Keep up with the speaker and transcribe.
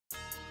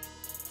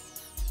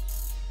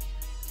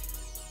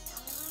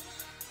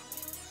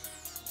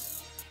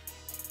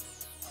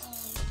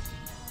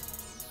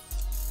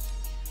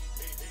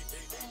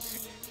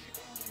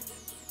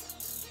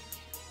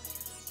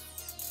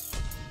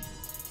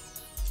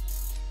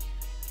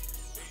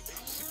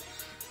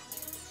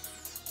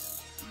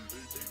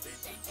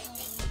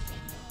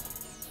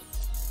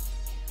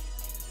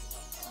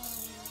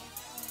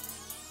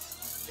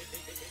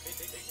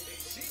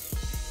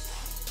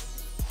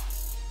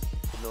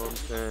know what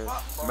I'm saying?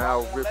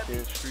 Mal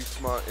Ripken, Street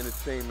Smart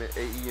Entertainment,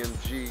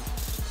 AEMG, you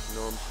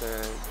know what I'm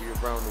saying? Be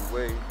around the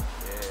way.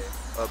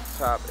 Yeah. Up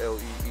top,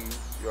 LEE,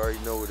 you already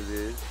know what it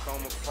is.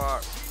 Coma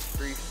Park,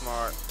 Street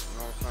Smart, you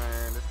know what I'm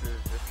saying? This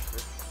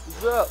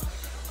What's up?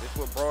 This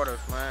what brought us,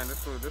 man.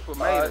 This what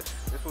made us.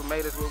 This what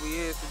made us what we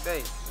is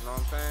today. You know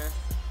what I'm saying?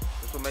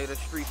 This what made us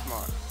Street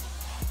Smart.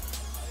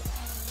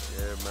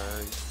 Yeah,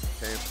 man.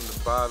 Came from the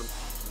bottom,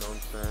 you know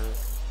what I'm saying?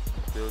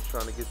 Still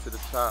trying to get to the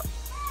top.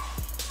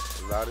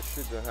 A lot of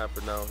shit done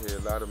happened out here,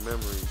 a lot of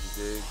memories,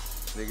 you dig?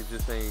 Niggas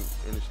just ain't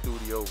in the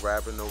studio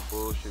rapping no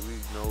bullshit. We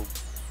know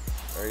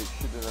every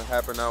shit done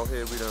happened out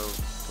here, we done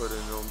put it,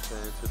 you know what I'm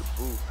saying, to the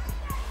booth.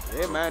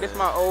 Yeah, man, this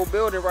my old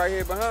building right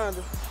here behind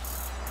us.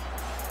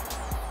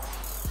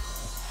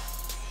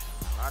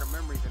 A lot of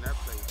memories in that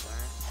place,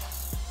 man.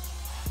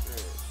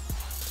 Yeah.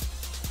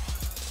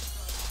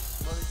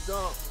 Money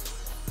dump.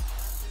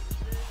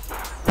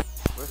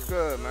 What's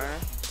good, man?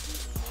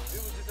 We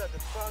was just at the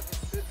park and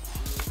shit.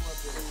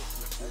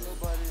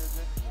 Nobody is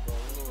there.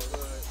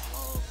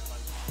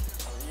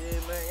 Yeah,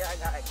 man, y'all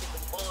gotta get the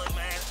boy,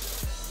 man.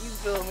 You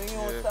feel me? You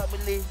on top of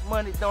this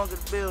money, don't get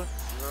the bill. You know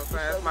what I'm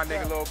saying? That's my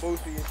nigga Lil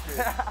Boosie and shit.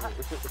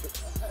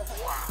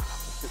 Wow.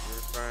 You know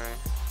what I'm saying?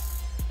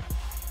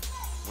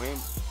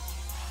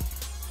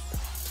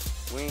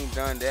 We ain't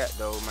done that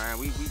though, man.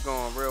 We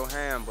going real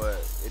ham,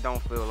 but it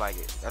don't feel like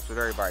it. That's what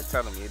everybody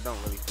telling me. It don't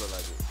really feel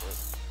like it. But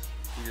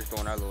we just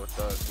doing our little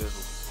thug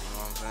business. You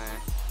know what I'm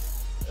saying?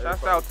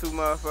 Shouts out to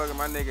motherfucker,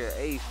 my nigga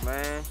Ace,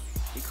 man.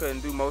 He couldn't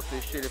do most of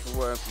this shit if it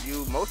wasn't for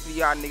you. Most of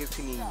y'all niggas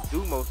couldn't even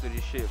do most of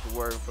this shit if it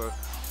wasn't for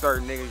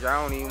certain niggas.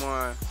 Y'all don't even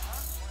want to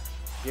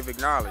give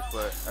acknowledge,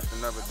 but that's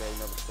another day,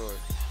 another story.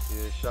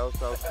 Yeah,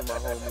 shouts out to my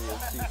homie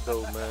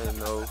Cito, man. You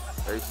know,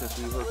 ever since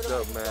we hooked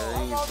up, man,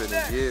 it ain't been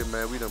a year,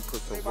 man. We done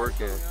put some work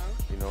in,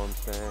 you know what I'm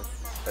saying?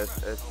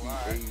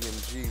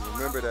 SEAEMG,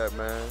 remember that,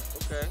 man.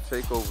 Okay.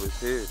 Takeover is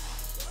here.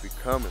 We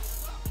coming.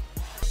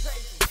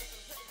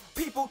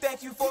 People,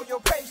 thank you for your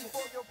patience.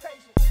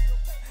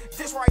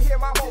 This right here,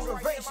 my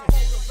motivation.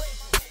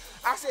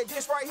 I said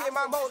this right here,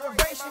 my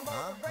motivation.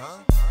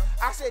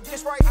 I said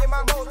this right here,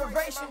 my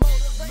motivation.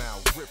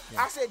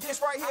 I said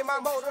this right here, my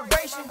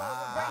motivation.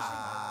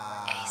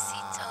 AC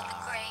told the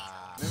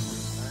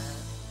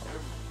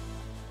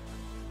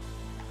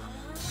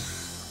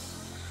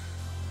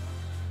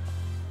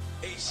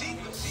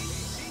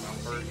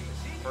great.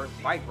 My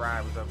first bike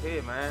ride was up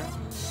here, man.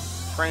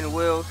 Trainer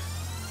wheels.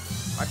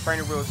 My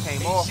trainer wheels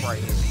came off right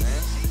here,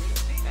 man.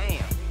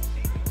 Damn.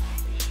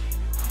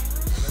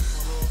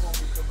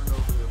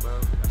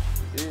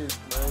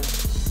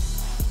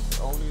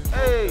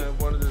 Hey,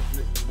 one of the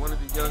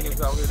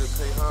youngest out here to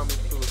pay homage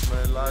to us,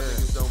 man. A lot of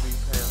niggas don't be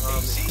paying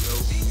homage, you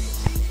know.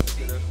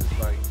 So that's just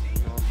like,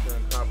 you know what I'm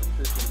saying,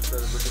 competition.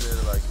 Instead of looking at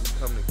it like we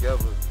come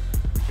together,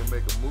 we can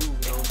make a move, you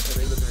know what I'm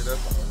saying. They looking at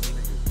us like,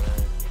 niggas, man.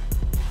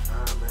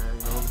 Nah, man,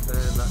 you know what I'm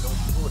saying. Like, don't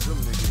support them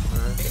niggas,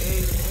 man.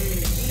 Hey,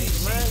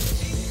 man.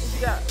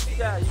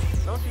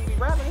 Don't you be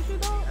rapping and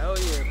shit, dog? Hell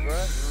yeah, bro. You know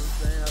what I'm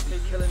saying? I'll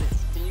be killing it.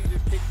 Can you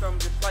just kick something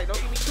just like,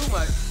 don't give me too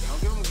much.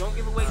 Don't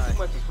give away too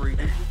much for free.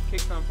 Just kick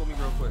something for me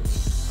real quick.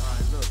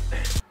 Alright, look.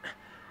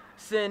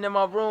 Sitting in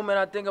my room and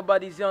I think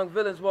about these young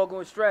villains walking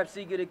with straps,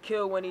 eager to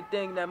kill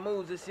anything that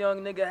moves. This young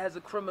nigga has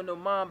a criminal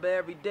mind, but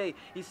every day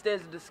he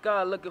stares at the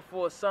sky looking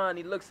for a sign.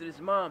 He looks at his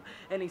mom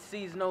and he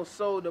sees no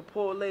soul. The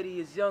poor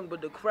lady is young,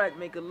 but the crack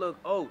make her look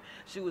old.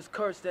 She was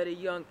cursed at a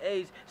young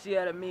age. She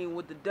had a meeting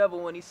with the devil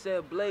when he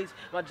said, Blaze,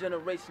 my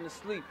generation is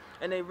asleep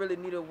and they really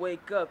need to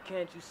wake up.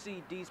 Can't you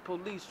see these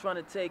police trying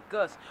to take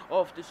us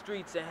off the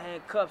streets and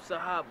handcuffs or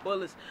hot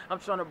bullets? I'm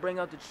trying to bring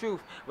out the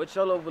truth, but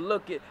y'all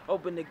overlook it.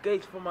 Open the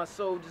gates for my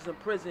soldiers in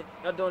prison.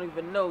 Y'all don't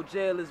even know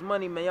jail is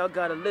money, man. Y'all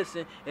gotta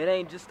listen. It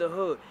ain't just a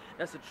hood.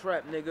 That's a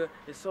trap, nigga.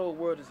 This whole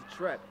world is a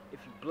trap if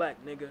you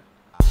black, nigga.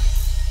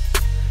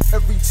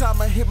 Every time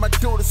I hear my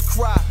daughters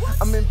cry,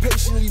 I'm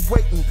impatiently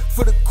waiting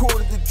for the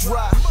quarter to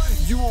dry.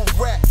 You a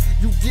rat,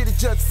 you get it,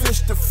 just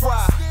fish to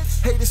fry.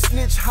 Hate a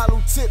snitch,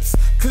 hollow tips,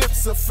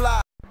 clips of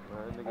fly.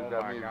 Man, nigga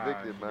got me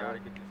evicted, man.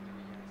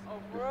 Oh,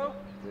 bro?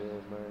 Yeah,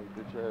 man,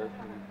 bitch ass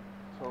nigga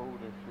told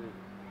and shit.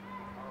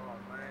 Oh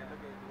man, look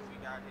at what we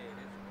got here.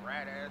 This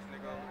rat ass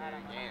nigga over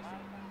here,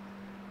 Yancey.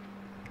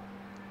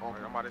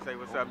 I'm about to say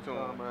what's up to him.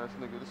 Tom ass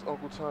nigga, this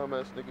Uncle Tom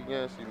ass nigga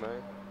Yancey,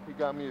 man. He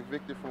got me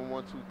evicted from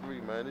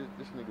 123, man.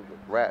 This nigga's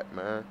a rat,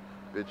 man.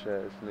 Bitch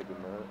ass nigga,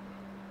 man.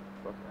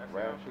 Fucking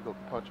rat. She go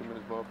punch him in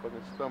his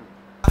motherfucking stomach.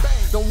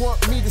 Don't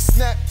want me to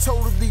snap,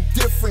 totally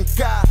different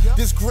guy.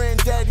 This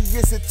granddaddy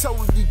is a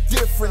totally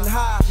different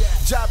high.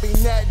 Job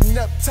ain't adding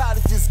up, tired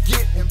of just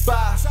getting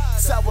by.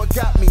 Sour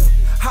got me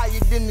higher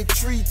than the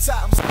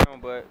treetops.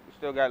 But we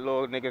still got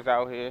little niggas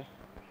out here.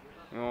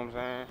 You know what I'm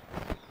saying?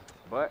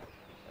 But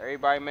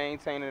everybody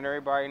maintaining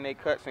everybody in their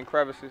cuts and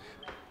crevices.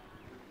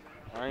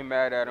 I ain't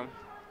mad at them.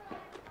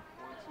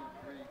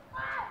 123.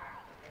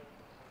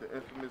 The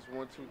infamous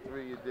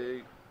 123, you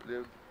dig?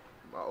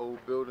 My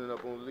old building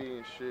up on Lee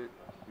and shit.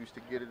 Used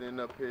to get it in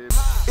up here.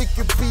 It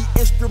could be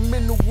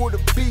instrumental or the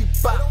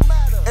beatbox.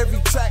 Every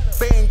track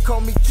bang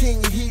call me king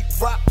of heat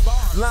rock.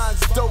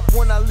 Lines dope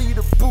when I leave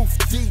the booth,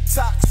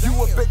 detox. You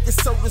a baking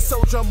soda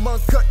soldier, I'm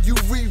uncut, you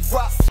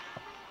re-rock.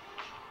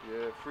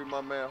 Yeah, free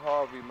my man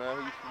Harvey, man.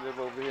 He used to live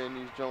over here in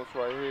these joints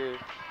right here.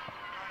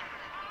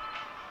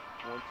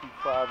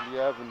 125 Lee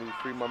Avenue.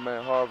 Free my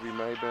man Harvey,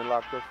 man. He been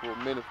locked up for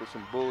a minute for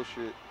some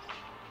bullshit.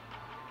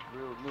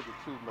 Real nigga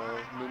too, man.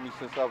 Knew me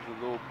since I was a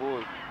little boy.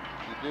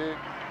 You dig?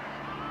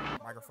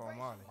 Microphone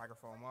Marley.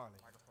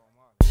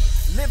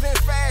 Living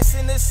fast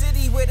in the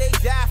city where they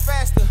die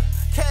faster.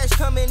 Cash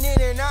coming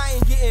in and I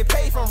ain't getting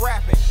paid from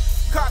rapping.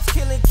 Cops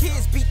killing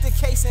kids, beat the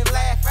case and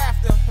laugh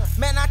after.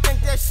 Man, I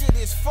think that shit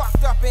is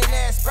fucked up and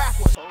ass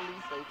backwards.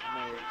 Police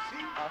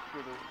station,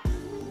 hospital.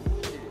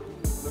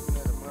 Shit, looking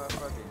at a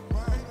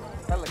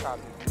motherfucking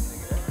helicopter.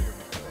 Nigga, that shit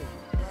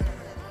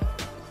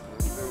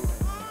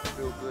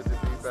Feel good to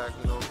be back,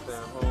 you know what I'm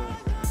saying, home.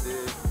 You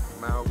dig?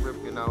 Mal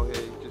Ripken out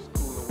here, just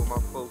cooling with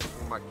my folks,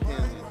 with my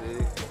kin, you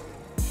dig?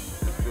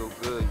 Just feel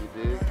good, you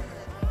dig?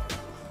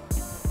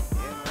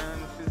 Yeah, man,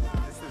 this is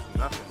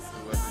nothing to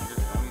us. It's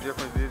just the only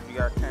difference is we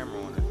got a camera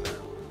on us now. You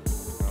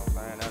know what I'm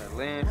saying? Now the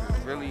lens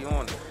is really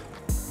on us.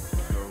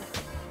 So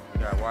we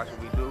gotta watch what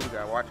we do, we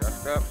gotta watch our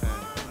steps,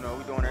 and you know,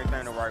 we doing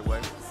everything the right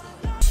way.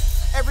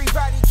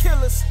 Everybody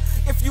killers,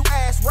 if you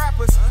ask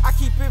rappers, I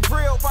keep it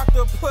real, about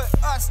to put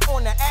us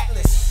on the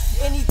atlas.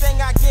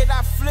 Anything I get,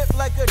 I flip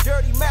like a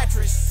dirty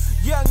mattress.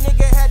 Young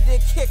nigga had to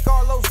kick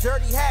all those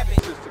dirty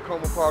habits. This is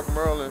Tacoma Park,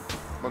 Maryland,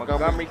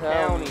 Montgomery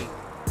County.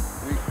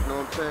 We, you know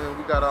what I'm saying?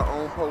 We got our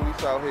own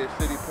police out here,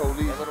 city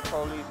police. There go the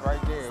police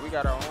right there. We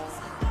got our own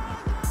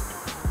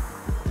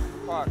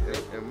park.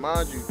 And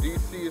mind you,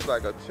 DC is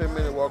like a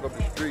 10-minute walk up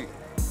the street.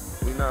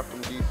 We not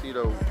from DC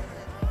though.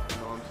 You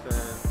know what I'm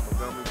saying?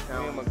 Montgomery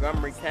County. We in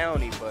Montgomery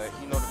County, but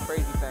you know the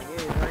crazy thing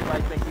is,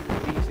 everybody think we from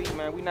DC,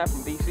 man. We not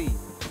from DC.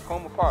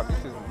 Tacoma Park,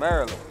 this is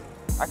Maryland.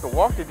 I could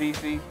walk to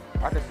DC.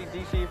 I could see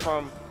DC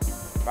from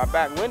my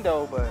back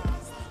window, but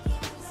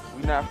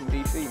we not from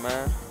DC,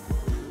 man.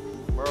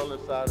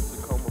 Maryland side of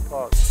Tacoma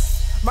Park.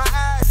 My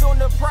eyes on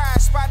the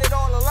prize, spotted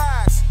all the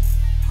lies.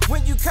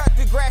 When you cut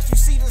the grass, you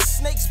see the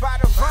snakes by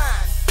the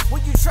vine.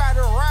 When you try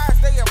to rise,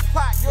 they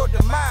plot your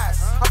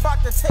demise. I'm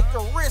about to take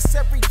a risk,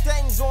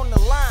 everything's on the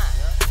line.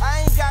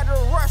 I ain't gotta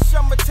rush,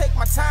 I'ma take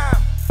my time.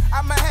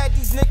 I'ma have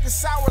these niggas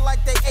sour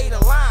like they ate a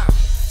lime.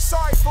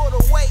 Sorry for the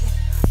wait,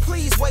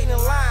 please wait in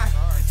line.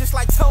 Just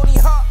like Tony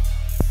Hawk,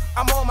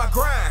 I'm on my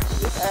grind.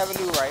 This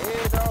avenue right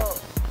here, dog.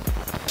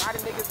 A lot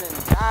of niggas done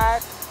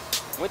died,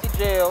 went to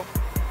jail,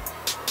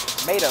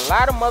 made a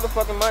lot of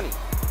motherfucking money.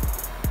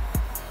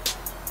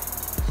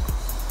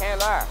 Can't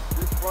lie.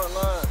 This front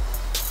line.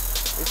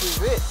 This is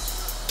it.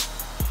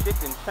 Shit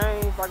done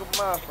changed like a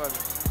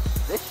motherfucker.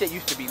 This shit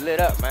used to be lit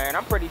up, man.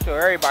 I'm pretty sure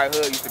everybody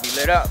hood used to be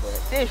lit up, but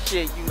this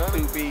shit used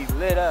to be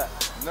lit up.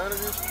 None of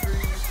this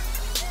trees,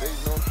 they, you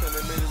know what I'm saying,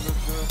 they made it look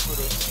good for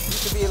the...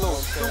 Used to be a little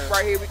stoop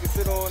right here we could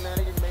sit on. Now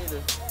they just made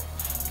They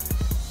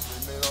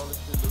made all this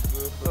shit look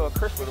good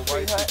for the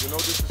white hut. people.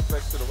 No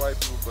disrespect to the white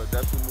people, but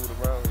that's who moved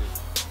around here.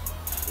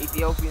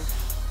 Ethiopians.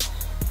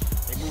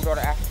 They moved all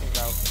the Africans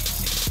out.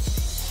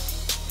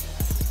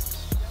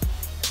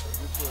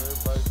 This is where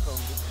everybody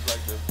comes, this is like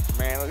the...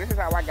 Man, look, this is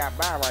how I got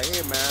by right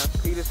here, man.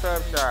 Peter's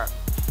Sub Shop.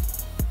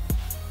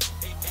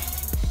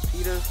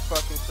 Peter's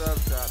fucking Sub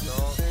Shop,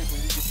 dog. When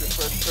you get your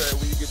first pair,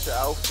 when you get your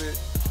outfit,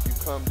 you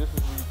come, this is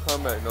where you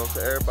come at, you know,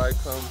 so everybody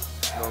comes,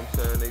 you know what I'm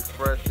saying, they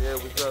fresh, yeah,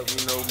 what's up, you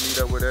know, meet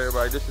up with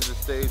everybody. This is the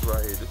stage right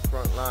here, this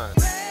front line.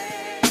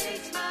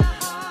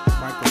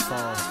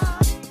 Microphone.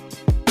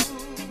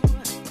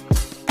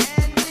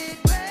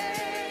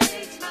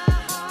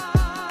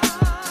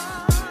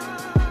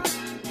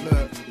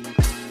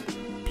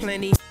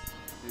 Plenty.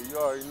 Yeah, you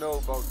already know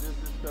about this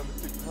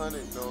 7600,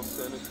 you know what I'm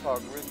saying, it's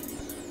Park Ritchie.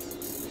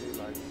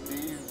 Yeah, like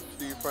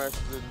Steve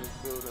Francis lives in this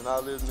building, I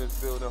live in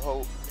this building, a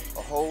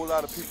whole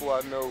lot of people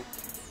I know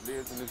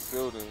lives in this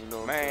building, you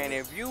know what I'm saying. Man,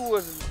 if you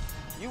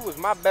was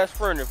my best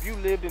friend if you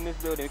lived in this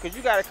building, because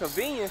you got a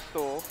convenience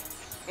store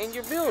in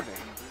your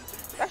building.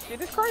 That shit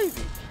is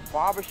crazy.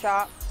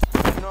 Barbershop,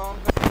 you know what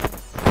I'm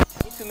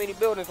saying? Ain't too many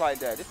buildings like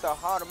that. This is the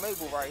Heart of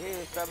Maple right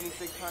here,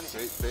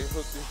 7600. They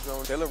hooked this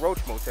zone. Still a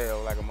Roach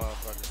Motel like a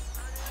motherfucker.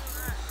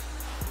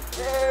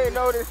 Hey,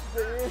 no, this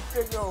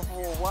nigga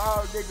for a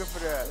wild nigga for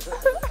that.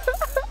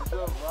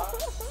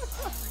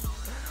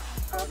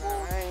 I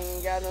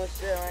ain't got no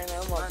shit right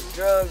now. I'm on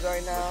drugs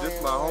right now.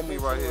 This my homie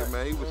right here,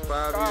 man. He was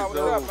 5 years What's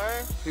old. up,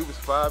 man? He was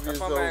 5 years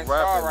That's old my man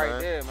rapping, right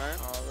man. there, man.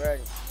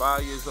 Already.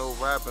 5 years old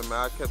rapping, man.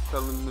 I kept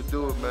telling him to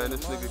do it, man.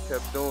 This nigga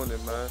kept doing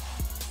it, man.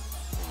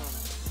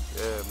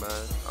 Yeah,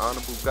 man.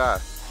 Honorable guy.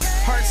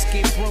 Hearts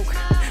get broke,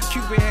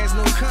 Cupid has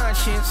no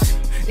conscience.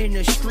 In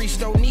the streets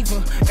don't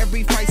either,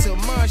 every fight's a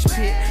mosh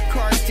pit.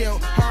 Cars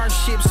dealt,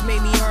 hardships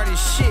made me hard as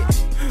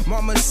shit.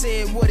 Mama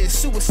said, what is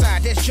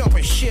suicide? That's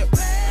jumping ship.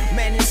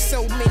 Man, there's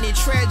so many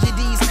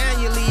tragedies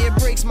annually, it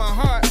breaks my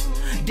heart.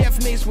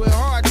 Death mixed with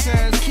hard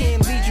times can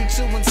lead you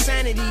to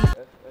insanity.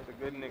 That's a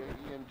good nigga.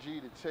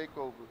 EMG, the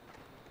takeover.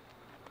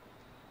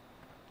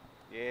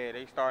 Yeah,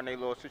 they starting their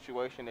little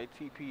situation, they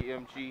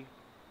TPMG.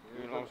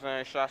 You know what I'm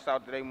saying? Shouts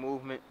out to their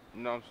movement.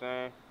 You know what I'm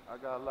saying? I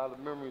got a lot of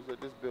memories at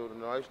this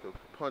building. I used to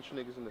punch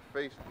niggas in the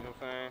face. You know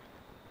what I'm saying?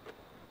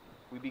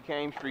 We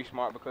became street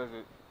smart because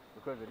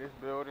of this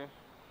building,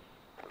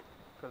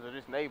 because of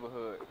this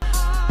neighborhood.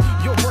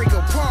 You'll break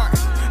apart.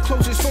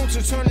 Closest folks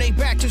will turn their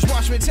back. Just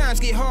watch when times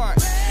get hard.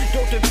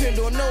 Don't depend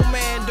on no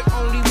man. The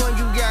only one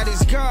you got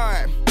is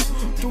God.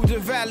 Through the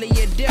valley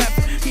of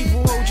death,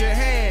 people hold your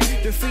hand.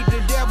 Defeat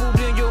the devil,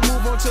 then you'll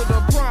move on to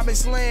the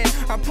promised land.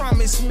 I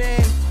promise,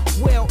 man.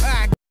 Well,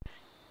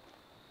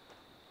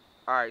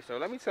 Alright, so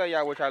let me tell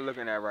y'all what y'all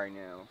looking at right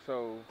now.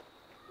 So,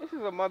 this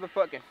is a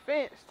motherfucking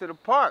fence to the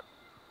park.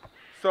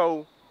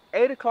 So,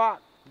 8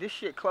 o'clock, this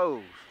shit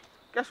closed.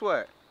 Guess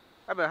what?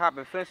 I've been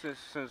hopping fences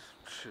since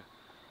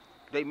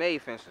they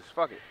made fences.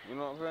 Fuck it. You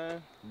know what I'm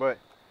saying? But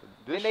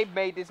then they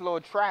made this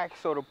little track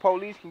so the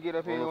police can get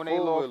up here on their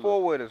little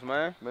four-wheelers,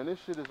 man. Man, this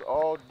shit is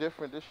all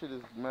different. This shit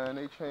is, man,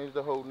 they changed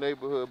the whole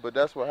neighborhood. But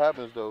that's what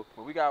happens, though.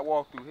 But we gotta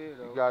walk through here,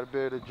 though. You gotta be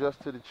able to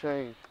adjust to the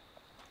change.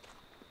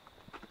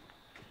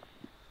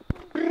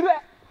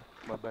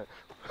 My bad.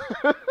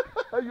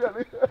 You got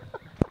it.